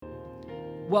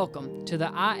Welcome to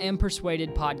the I Am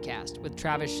Persuaded podcast with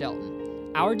Travis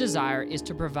Shelton. Our desire is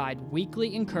to provide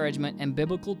weekly encouragement and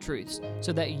biblical truths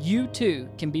so that you too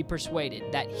can be persuaded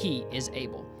that He is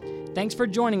able. Thanks for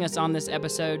joining us on this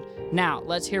episode. Now,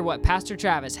 let's hear what Pastor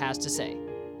Travis has to say.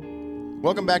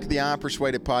 Welcome back to the I Am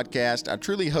Persuaded podcast. I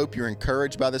truly hope you're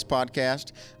encouraged by this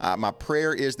podcast. My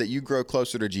prayer is that you grow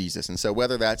closer to Jesus. And so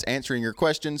whether that's answering your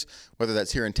questions, whether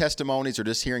that's hearing testimonies or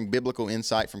just hearing biblical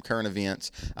insight from current events,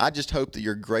 I just hope that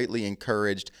you're greatly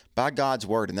encouraged by God's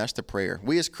word. And that's the prayer.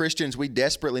 We as Christians, we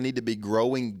desperately need to be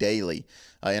growing daily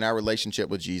in our relationship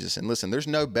with Jesus. And listen, there's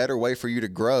no better way for you to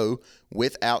grow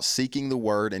without seeking the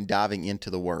word and diving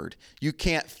into the word. You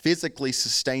can't physically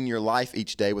sustain your life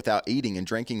each day without eating and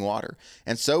drinking water.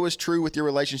 And so is true with your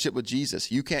relationship with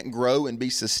Jesus. You can't grow and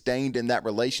be sustained in that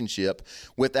relationship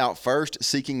without first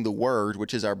seeking the word,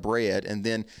 which is our bread, and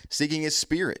then seeking His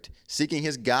Spirit, seeking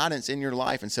His guidance in your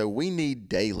life. And so we need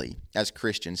daily as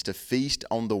Christians to feast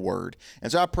on the word.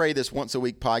 And so I pray this once a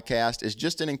week podcast is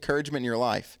just an encouragement in your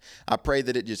life. I pray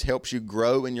that it just helps you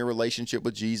grow in your relationship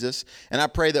with Jesus. And I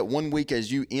pray that one week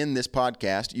as you end this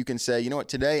podcast, you can say, you know what,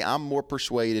 today I'm more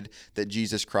persuaded that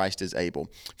Jesus Christ is able.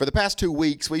 For the past 2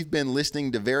 weeks, we've been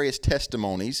listening to various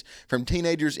testimonies from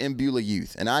teenagers in Beulah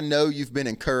Youth. And I know you've been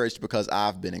encouraged because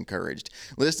I've been encouraged.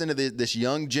 Listen to this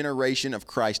young generation of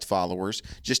Christ followers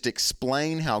just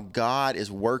explain how God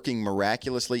is working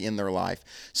miraculously in their life.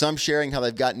 Some sharing how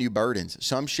they've got new burdens.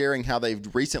 Some sharing how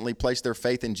they've recently placed their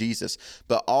faith in Jesus,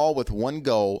 but all with one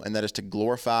goal, and that is to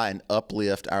glorify and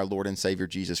uplift our Lord and Savior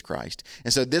Jesus Christ.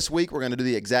 And so this week, we're going to do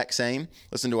the exact same.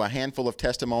 Listen to a handful of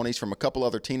testimonies from a couple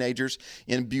other teenagers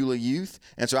in Beulah Youth.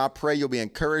 And so I pray you'll be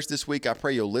encouraged this week. I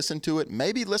pray you'll listen to it.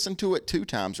 Maybe listen to it 2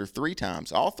 times or 3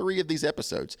 times. All 3 of these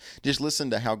episodes. Just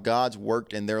listen to how God's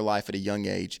worked in their life at a young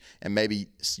age. And maybe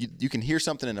you can hear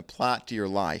something and apply it to your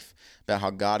life about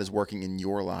how God is working in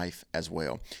your life as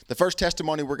well. The first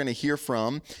testimony we're going to hear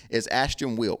from is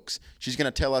Ashton Wilkes. She's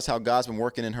going to tell us how God's been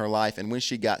working in her life and when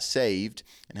she got saved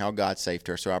and how God saved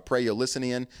her. So I pray you'll listen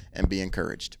in and be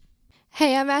encouraged.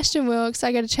 Hey, I'm Ashton Wilkes.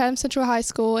 I go to Chatham Central High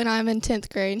School, and I'm in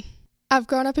 10th grade. I've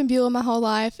grown up in Beulah my whole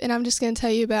life, and I'm just going to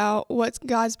tell you about what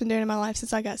God's been doing in my life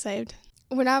since I got saved.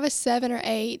 When I was 7 or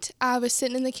 8, I was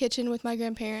sitting in the kitchen with my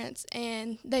grandparents,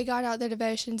 and they got out their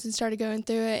devotions and started going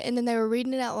through it, and then they were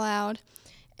reading it out loud,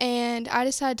 and I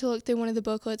decided to look through one of the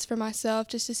booklets for myself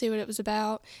just to see what it was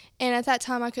about, and at that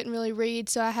time I couldn't really read,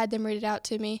 so I had them read it out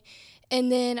to me,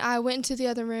 and then I went into the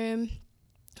other room,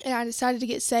 and I decided to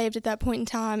get saved at that point in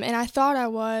time, and I thought I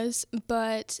was,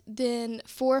 but then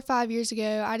 4 or 5 years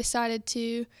ago,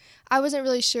 I wasn't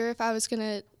really sure if I was going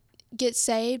to get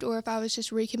saved or if I was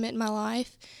just recommitting my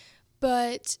life,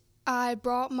 but I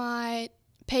brought my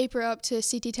paper up to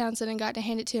C.T. Townsend and got to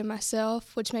hand it to him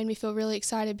myself, which made me feel really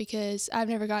excited because I've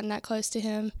never gotten that close to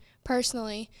him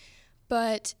personally,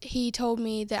 but he told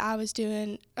me that I was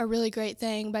doing a really great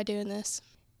thing by doing this,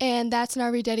 and that's when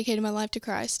I rededicated my life to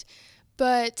Christ.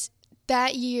 But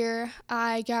that year,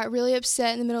 I got really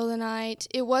upset in the middle of the night.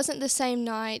 It wasn't the same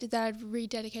night that I'd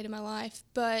rededicated my life,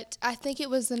 but I think it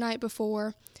was the night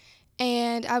before.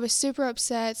 And I was super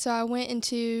upset, so I went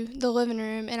into the living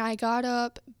room, and I got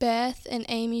up Beth and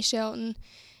Amy Shelton,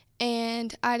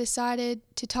 and I decided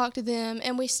to talk to them.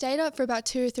 And we stayed up for about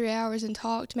 2 or 3 hours and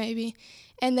talked maybe,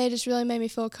 and they just really made me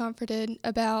feel comforted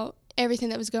about everything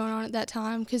that was going on at that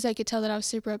time because they could tell that I was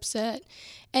super upset.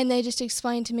 And they just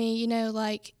explained to me,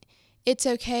 it's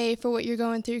okay for what you're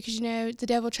going through because, the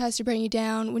devil tries to bring you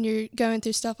down when you're going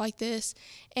through stuff like this.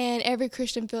 And every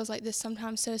Christian feels like this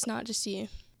sometimes, so it's not just you.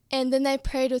 And then they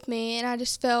prayed with me, and I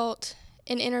just felt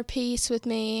an inner peace with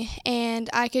me, and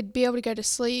I could be able to go to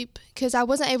sleep because I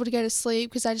wasn't able to go to sleep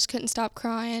because I just couldn't stop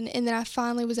crying. And then I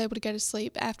finally was able to go to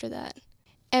sleep after that.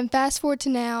 And fast forward to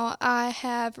now, I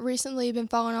have recently been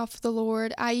falling off with the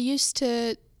Lord. I used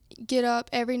to get up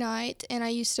every night, and I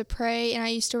used to pray, and I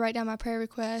used to write down my prayer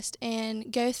request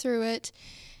and go through it.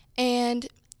 And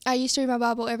I used to read my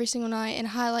Bible every single night and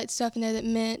highlight stuff in there that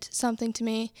meant something to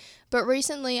me. But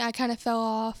recently, I kind of fell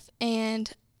off,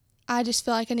 and I just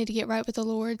feel like I need to get right with the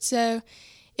Lord. So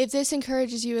if this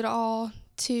encourages you at all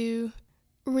to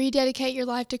rededicate your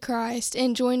life to Christ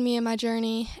and join me in my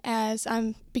journey as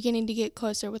I'm beginning to get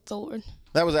closer with the Lord.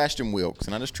 That was Ashton Wilkes,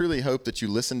 and I just truly hope that you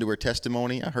listened to her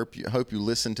testimony. I hope you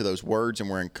listened to those words and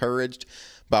were encouraged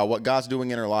by what God's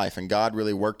doing in her life. And God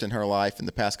really worked in her life in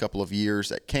the past couple of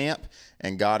years at camp,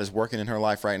 and God is working in her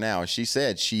life right now. As she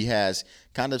said, she has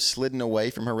kind of slidden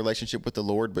away from her relationship with the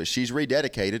Lord, but she's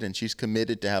rededicated, and she's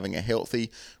committed to having a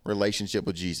healthy relationship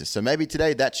with Jesus. So maybe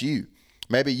today that's you.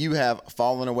 Maybe you have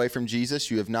fallen away from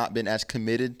Jesus. You have not been as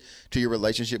committed to your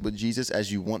relationship with Jesus as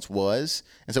you once was.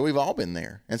 And so we've all been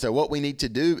there. And so what we need to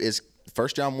do is 1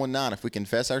 John 1:9, if we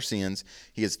confess our sins,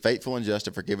 he is faithful and just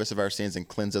to forgive us of our sins and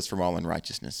cleanse us from all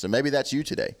unrighteousness. So maybe that's you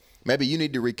today. Maybe you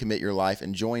need to recommit your life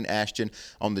and join Ashton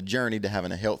on the journey to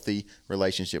having a healthy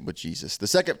relationship with Jesus. The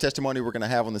second testimony we're going to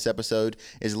have on this episode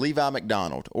is Levi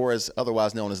McDonald, or as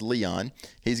otherwise known as Leon.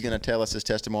 He's going to tell us his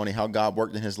testimony, how God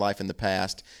worked in his life in the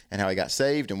past and how he got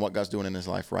saved and what God's doing in his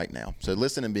life right now. So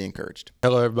listen and be encouraged.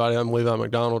 Hello, everybody. I'm Levi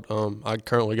McDonald. I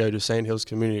currently go to Sand Hills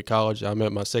Community College. I'm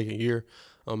at my second year.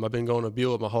 I've been going to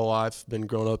Beulah my whole life, been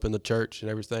growing up in the church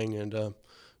and everything, and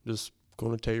just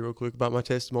going to tell you real quick about my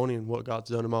testimony and what God's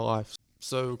done in my life.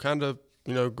 So kind of,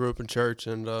 grew up in church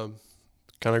and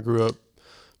kind of grew up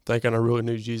thinking I really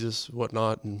knew Jesus,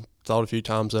 whatnot, and thought a few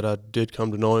times that I did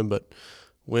come to know him, but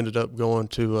we ended up going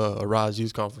to a Rise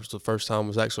Youth Conference. The first time I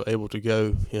was actually able to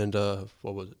go in,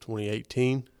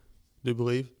 2018, I do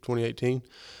believe, 2018,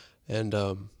 and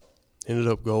ended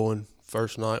up going.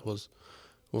 First night was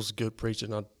good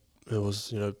preaching. It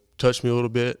was, touched me a little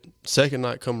bit. Second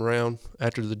night come around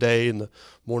after the day and the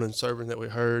morning sermon that we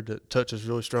heard that touched us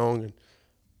really strong. And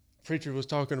the preacher was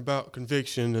talking about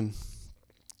conviction and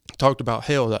talked about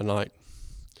hell that night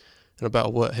and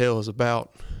about what hell is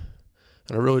about.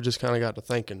 And I really just kind of got to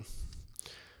thinking. I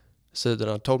said that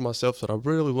I told myself that I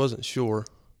really wasn't sure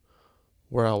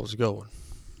where I was going.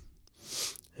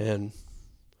 And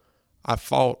I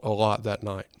fought a lot that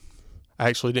night. I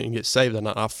actually didn't get saved that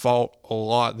night. I fought a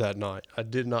lot that night. I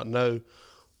did not know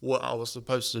what I was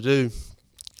supposed to do.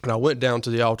 And I went down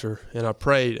to the altar and I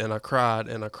prayed and I cried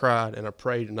and I cried and I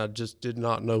prayed and I just did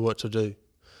not know what to do.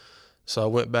 So I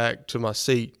went back to my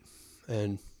seat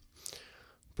and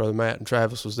Brother Matt and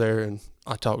Travis was there and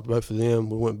I talked to both of them.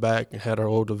 We went back and had our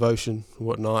little devotion and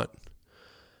whatnot.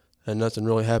 And nothing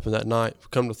really happened that night.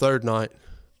 Come the third night,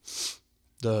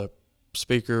 the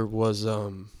speaker was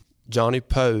Johnny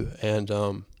Poe,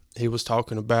 and he was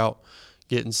talking about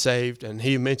getting saved, and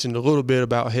he mentioned a little bit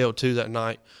about hell too that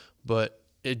night, but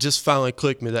it just finally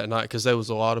clicked me that night because there was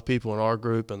a lot of people in our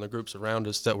group and the groups around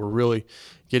us that were really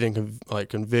getting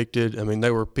convicted. I mean,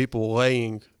 there were people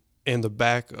laying in the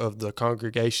back of the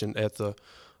congregation at the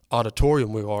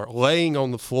auditorium we are, laying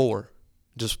on the floor,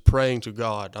 just praying to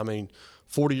God. I mean,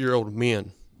 40-year-old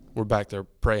men were back there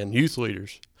praying, youth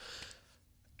leaders,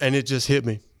 and it just hit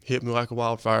me like a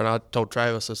wildfire. And I told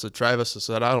Travis, I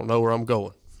said, I don't know where I'm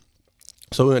going.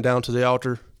 So we went down to the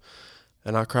altar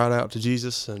and I cried out to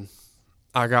Jesus and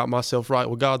I got myself right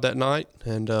with God that night.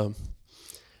 And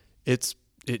it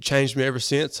changed me ever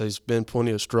since. There's been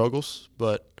plenty of struggles,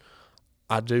 but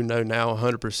I do know now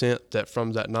 100% that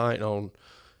from that night on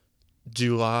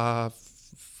July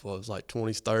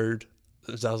 23rd,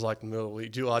 that was like the middle of the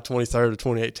week, July 23rd of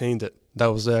 2018, that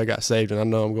was there I got saved, and I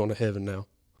know I'm going to heaven now.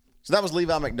 So that was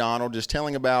Levi McDonald just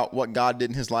telling about what God did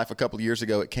in his life a couple of years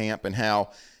ago at camp and how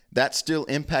that's still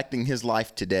impacting his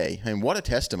life today. And what a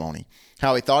testimony.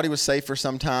 How he thought he was safe for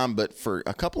some time, but for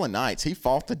a couple of nights, he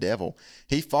fought the devil.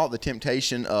 He fought the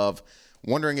temptation of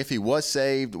wondering if he was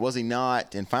saved, was he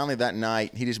not? And finally that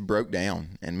night, he just broke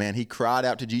down. And man, he cried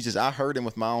out to Jesus. I heard him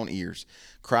with my own ears.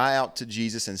 Cry out to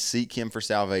Jesus and seek him for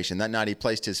salvation. That night he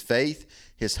placed his faith,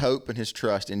 his hope, and his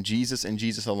trust in Jesus and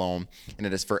Jesus alone, and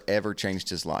it has forever changed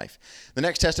his life. The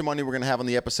next testimony we're going to have on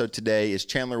the episode today is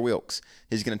Chandler Wilkes.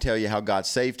 He's going to tell you how God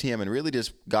saved him and really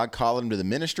just God called him to the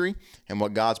ministry and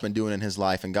what God's been doing in his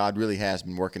life, and God really has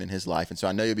been working in his life. And so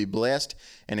I know you'll be blessed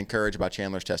and encouraged by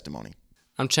Chandler's testimony.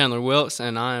 I'm Chandler Wilkes,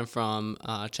 and I am from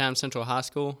Chatham Central High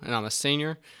School, and I'm a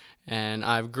senior. And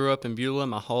I grew up in Beulah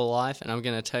my whole life, and I'm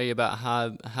going to tell you about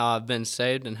how I've been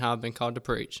saved and how I've been called to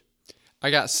preach. I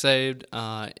got saved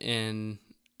in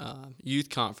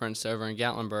youth conference over in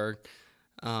Gatlinburg.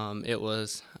 It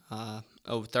was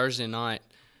over Thursday night,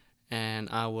 and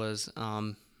I was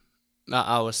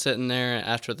sitting there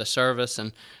after the service,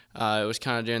 and it was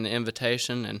kind of during the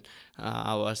invitation, and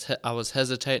I was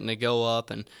hesitating to go up,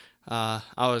 and I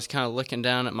was kind of looking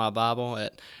down at my Bible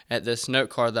at this note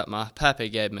card that my pappy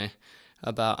gave me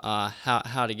about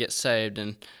how to get saved,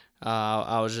 and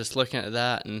I was just looking at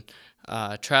that, and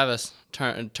Travis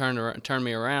turned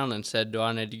me around and said, "Do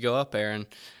I need to go up there?" And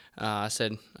I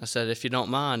said, "If you don't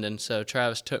mind." And so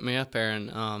Travis took me up there,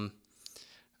 and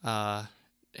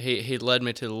he led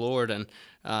me to the Lord, and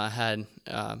had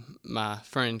my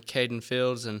friend Caden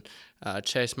Fields and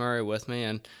Chase Murray with me,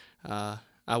 and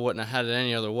I wouldn't have had it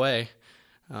any other way.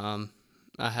 I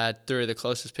had three of the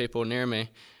closest people near me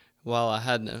while I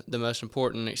had the most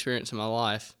important experience in my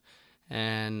life.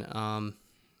 And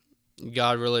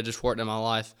God really just worked in my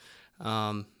life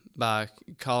by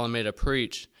calling me to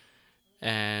preach.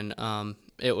 and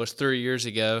it was 3 years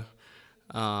ago,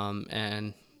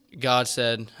 and God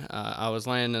said, I was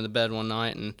laying in the bed one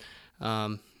night,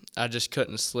 and I just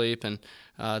couldn't sleep, and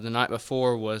the night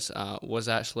before was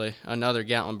actually another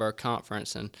Gatlinburg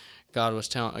conference, and God was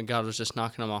just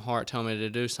knocking on my heart, telling me to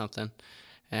do something.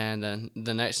 And then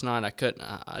the next night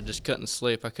I just couldn't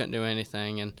sleep. I couldn't do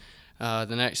anything. And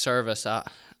the next service,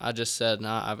 I just said,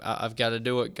 no, I've got to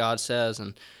do what God says.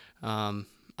 And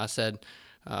I said,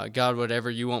 God, whatever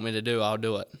you want me to do, I'll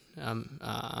do it.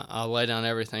 I'll lay down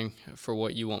everything for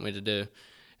what you want me to do.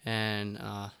 And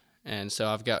so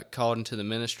I've got called into the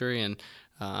ministry, and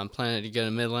I'm planning to go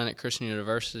to Mid-Atlantic Christian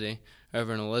University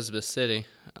over in Elizabeth City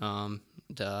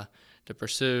to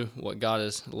pursue what God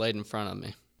has laid in front of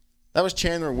me. That was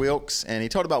Chandler Wilkes, and he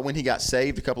talked about when he got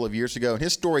saved a couple of years ago. And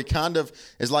his story kind of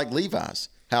is like Levi's,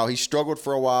 how he struggled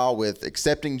for a while with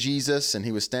accepting Jesus, and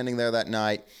he was standing there that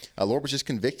night. The Lord was just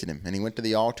convicting him, and he went to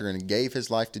the altar and gave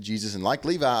his life to Jesus. And like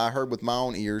Levi, I heard with my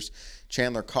own ears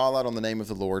Chandler call out on the name of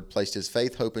the Lord, placed his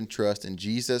faith, hope, and trust in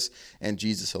Jesus and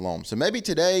Jesus alone. So maybe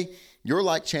today you're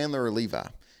like Chandler or Levi.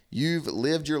 You've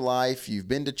lived your life, you've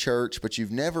been to church, but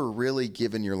you've never really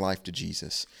given your life to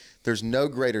Jesus. There's no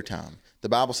greater time. The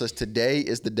Bible says today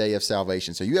is the day of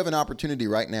salvation. So you have an opportunity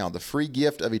right now. The free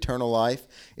gift of eternal life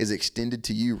is extended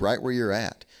to you right where you're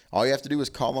at. All you have to do is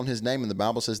call on his name, and the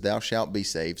Bible says thou shalt be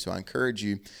saved. So I encourage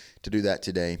you to do that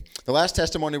today. The last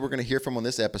testimony we're going to hear from on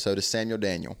this episode is Samuel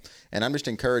Daniel. And I'm just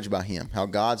encouraged by him, how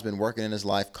God's been working in his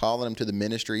life, calling him to the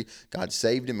ministry. God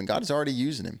saved him, and God is already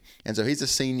using him. And so he's a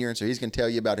senior, and so he's going to tell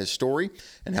you about his story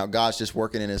and how God's just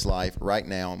working in his life right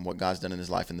now and what God's done in his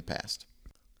life in the past.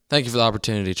 Thank you for the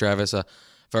opportunity, Travis,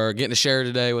 for getting to share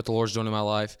today what the Lord's doing in my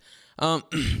life.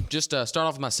 Just to start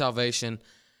off with my salvation,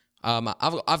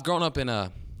 I've grown up in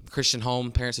a Christian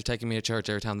home. Parents have taken me to church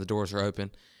every time the doors are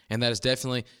open, and that is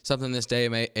definitely something in this day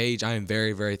and age I am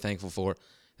very, very thankful for.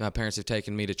 My parents have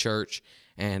taken me to church,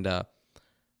 and as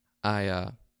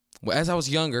I was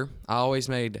younger, I always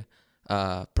made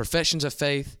professions of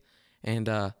faith,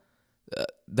 and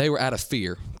they were out of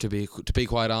fear, to be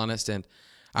quite honest. And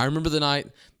I remember the night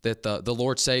that the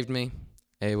Lord saved me.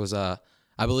 It was I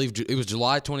believe it was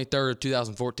July 23rd,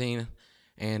 2014,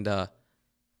 and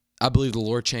I believe the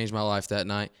Lord changed my life that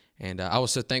night, and I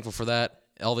was so thankful for that.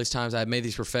 All these times I had made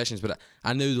these professions, but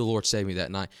I knew the Lord saved me that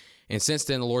night. And since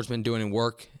then, the Lord's been doing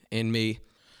work in me.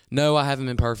 No, I haven't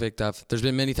been perfect. There's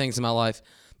been many things in my life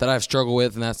that I've struggled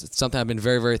with, and that's something I've been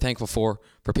very, very thankful for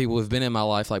people who've been in my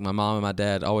life, like my mom and my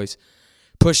dad, always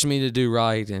pushing me to do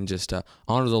right and just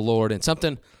honor the Lord. And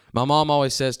something my mom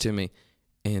always says to me,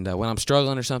 and when I'm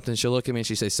struggling or something, she'll look at me and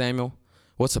she say, "Samuel,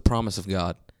 what's the promise of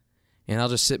God?" And I'll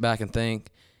just sit back and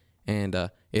think. And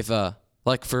if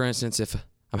for instance, if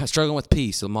I'm struggling with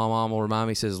peace, my mom will remind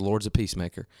me, says, "The Lord's a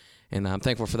peacemaker." And I'm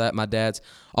thankful for that. My dad's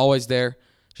always there.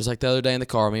 Just like the other day in the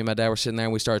car, me and my dad were sitting there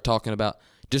and we started talking about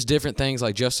just different things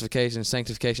like justification,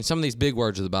 sanctification, some of these big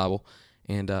words of the Bible.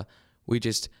 And we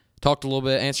just talked a little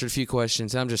bit, answered a few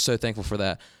questions, and I'm just so thankful for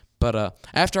that. But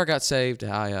after I got saved,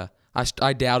 I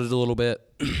doubted a little bit.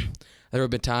 There have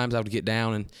been times I would get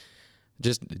down and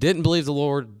just didn't believe the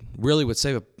Lord really would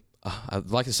save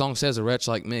like the song says, a wretch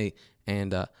like me.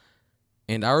 And I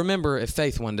remember at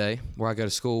Faith one day where I go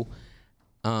to school,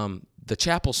 the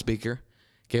chapel speaker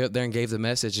came up there and gave the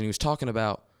message, and he was talking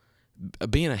about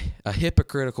being a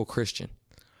hypocritical Christian,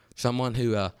 someone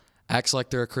who acts like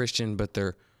they're a Christian but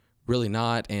they're really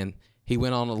not. And he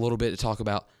went on a little bit to talk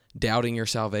about doubting your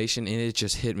salvation, and it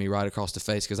just hit me right across the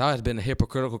face because I had been a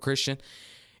hypocritical Christian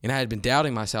and I had been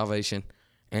doubting my salvation.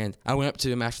 And I went up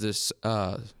to him after this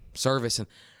service, and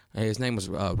his name was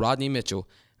Rodney Mitchell.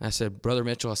 And I said, "Brother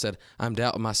Mitchell," I said, "I'm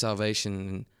doubting my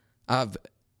salvation, and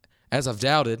as I've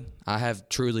doubted, I have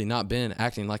truly not been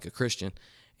acting like a Christian."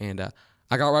 And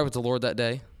I got right with the Lord that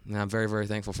day, and I'm very, very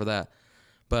thankful for that.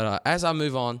 But as I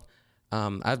move on,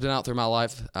 I've been out through my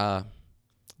life. The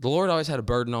Lord always had a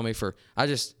burden on me I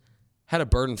just had a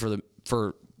burden for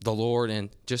the Lord, and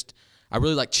just I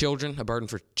really like children, a burden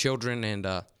for children, and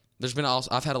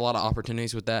I've had a lot of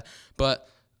opportunities with that. But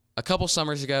a couple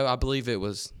summers ago, I believe it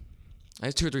was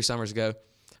 2 or 3 summers ago,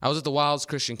 I was at the Wilds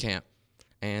Christian Camp,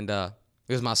 and it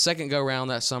was my second go-round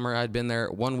that summer. I had been there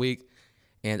 1 week,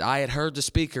 and I had heard the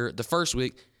speaker the first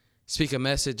week speak a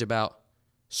message about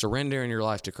surrendering your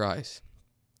life to Christ.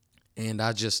 And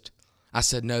I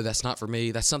said, "No, that's not for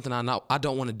me. That's something I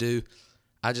don't want to do.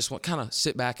 I just want kind of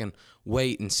sit back and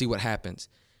wait and see what happens."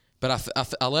 But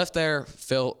I left there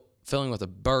feeling with a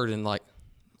burden, like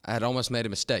I had almost made a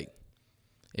mistake.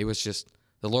 It was just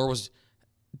the Lord was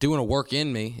doing a work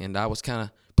in me, and I was kind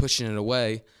of pushing it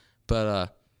away.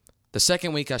 But the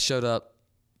second week I showed up,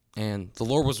 and the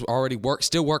Lord was already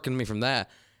still working me from that.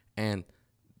 And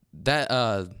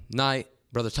that night,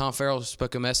 Brother Tom Farrell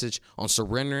spoke a message on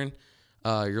surrendering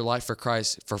your life for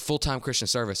Christ for full-time Christian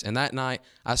service. And that night,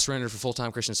 I surrendered for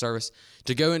full-time Christian service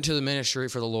to go into the ministry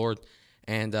for the Lord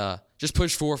and just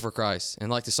push forward for Christ.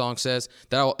 And like the song says,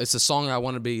 it's a song I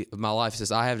want to be of my life. It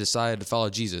says, I have decided to follow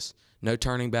Jesus. No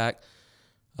turning back.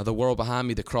 The world behind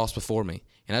me, the cross before me.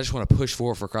 And I just want to push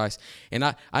forward for Christ. And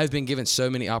I've been given so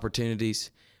many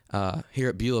opportunities here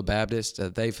at Beulah Baptist.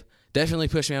 They've definitely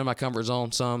pushed me out of my comfort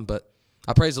zone some, but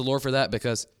I praise the Lord for that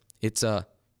because it's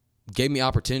gave me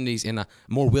opportunities and I'm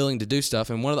more willing to do stuff.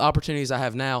 And one of the opportunities I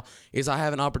have now is I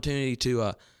have an opportunity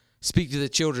to speak to the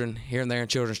children here and there in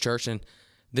Children's Church. And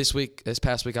this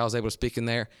past week, I was able to speak in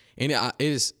there. And it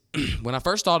is, when I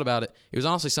first thought about it, it was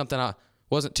honestly something I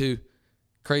wasn't too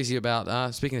crazy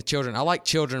about speaking to children. I like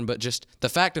children, but just the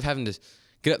fact of having to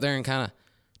get up there and kind of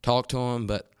talk to them.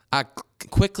 But I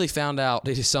quickly found out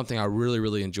it is something I really,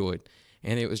 really enjoyed.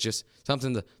 And it was just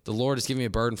something that the Lord has given me a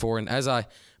burden for. And as I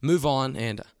move on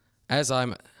and as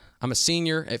I'm a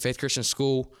senior at Faith Christian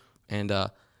School, and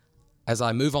as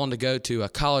I move on to go to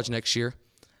college next year,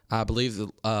 I believe the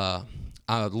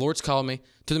Lord's called me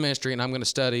to the ministry, and I'm going to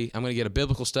study. I'm going to get a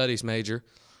biblical studies major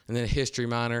and then a history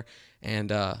minor. And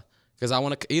because I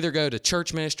want to either go to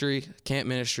church ministry, camp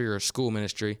ministry, or school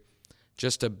ministry,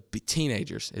 just to be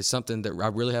teenagers is something that I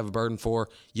really have a burden for.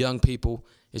 Young people,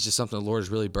 it's just something the Lord has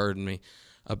really burdened me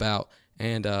about.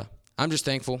 And I'm just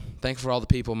thankful for all the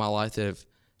people in my life that have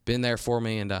been there for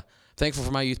me, and thankful for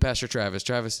my youth pastor, Travis.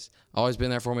 Travis has always been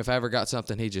there for me. If I ever got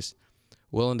something, he just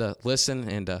willing to listen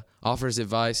and offer his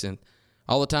advice. And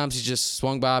all the times he just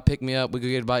swung by, picked me up, we could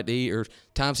get a bite to eat, or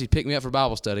times he'd pick me up for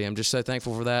Bible study. I'm just so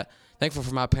thankful for that. Thankful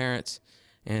for my parents,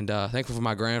 and thankful for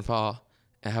my grandpa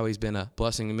and how he's been a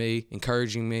blessing to me,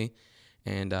 encouraging me.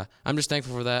 And I'm just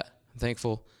thankful for that. I'm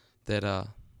thankful that,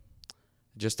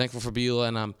 just thankful for Beulah,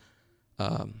 and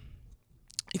I'm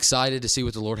excited to see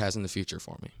what the Lord has in the future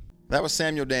for me. That was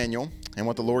Samuel Daniel and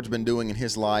what the Lord's been doing in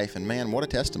his life. And man, what a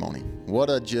testimony. What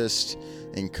a just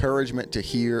encouragement to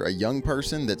hear a young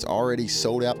person that's already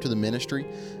sold out to the ministry,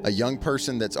 a young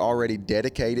person that's already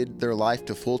dedicated their life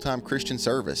to full-time Christian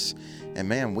service. And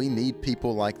man, we need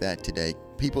people like that today.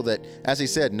 People that, as he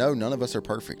said, no, none of us are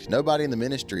perfect. Nobody in the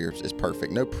ministry is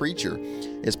perfect. No preacher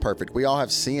is perfect. We all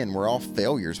have sin. We're all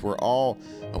failures. We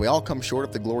all come short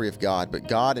of the glory of God. But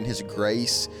God in his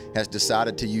grace has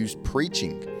decided to use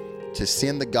preaching to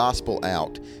send the gospel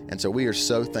out. And so we are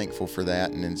so thankful for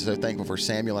that, and so thankful for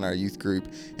Samuel and our youth group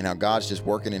and how God's just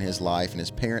working in his life, and his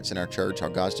parents in our church, how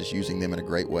God's just using them in a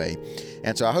great way.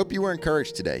 And so I hope you were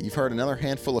encouraged today. You've heard another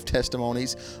handful of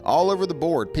testimonies all over the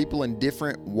board, people in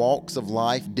different walks of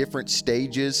life, different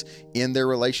stages in their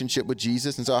relationship with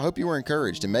Jesus. And so I hope you were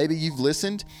encouraged, and maybe you've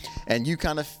listened and you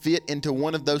kind of fit into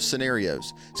one of those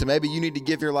scenarios. So maybe you need to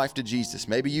give your life to Jesus.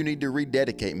 Maybe you need to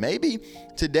rededicate. Maybe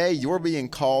today you're being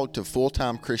called to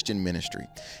full-time Christian ministry,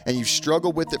 and you've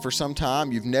struggled with it for some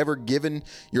time. You've never given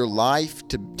your life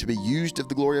to be used of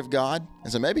the glory of God.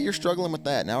 And so maybe you're struggling with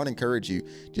that. And I would encourage you,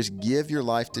 just give your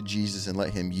life to Jesus and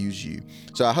let him use you.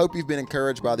 So I hope you've been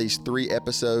encouraged by these 3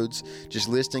 episodes, just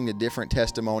listening to different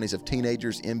testimonies of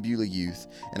teenagers in Beulah youth.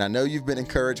 And I know you've been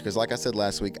encouraged because, like I said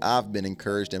last week, I've been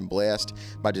encouraged and blessed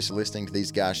by just listening to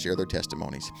these guys share their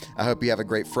testimonies. I hope you have a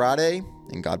great Friday,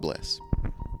 and God bless.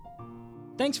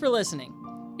 Thanks for listening.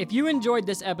 If you enjoyed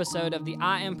this episode of the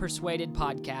I Am Persuaded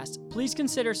podcast, please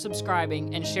consider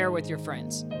subscribing and share with your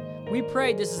friends. We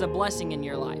pray this is a blessing in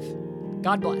your life.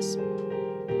 God bless.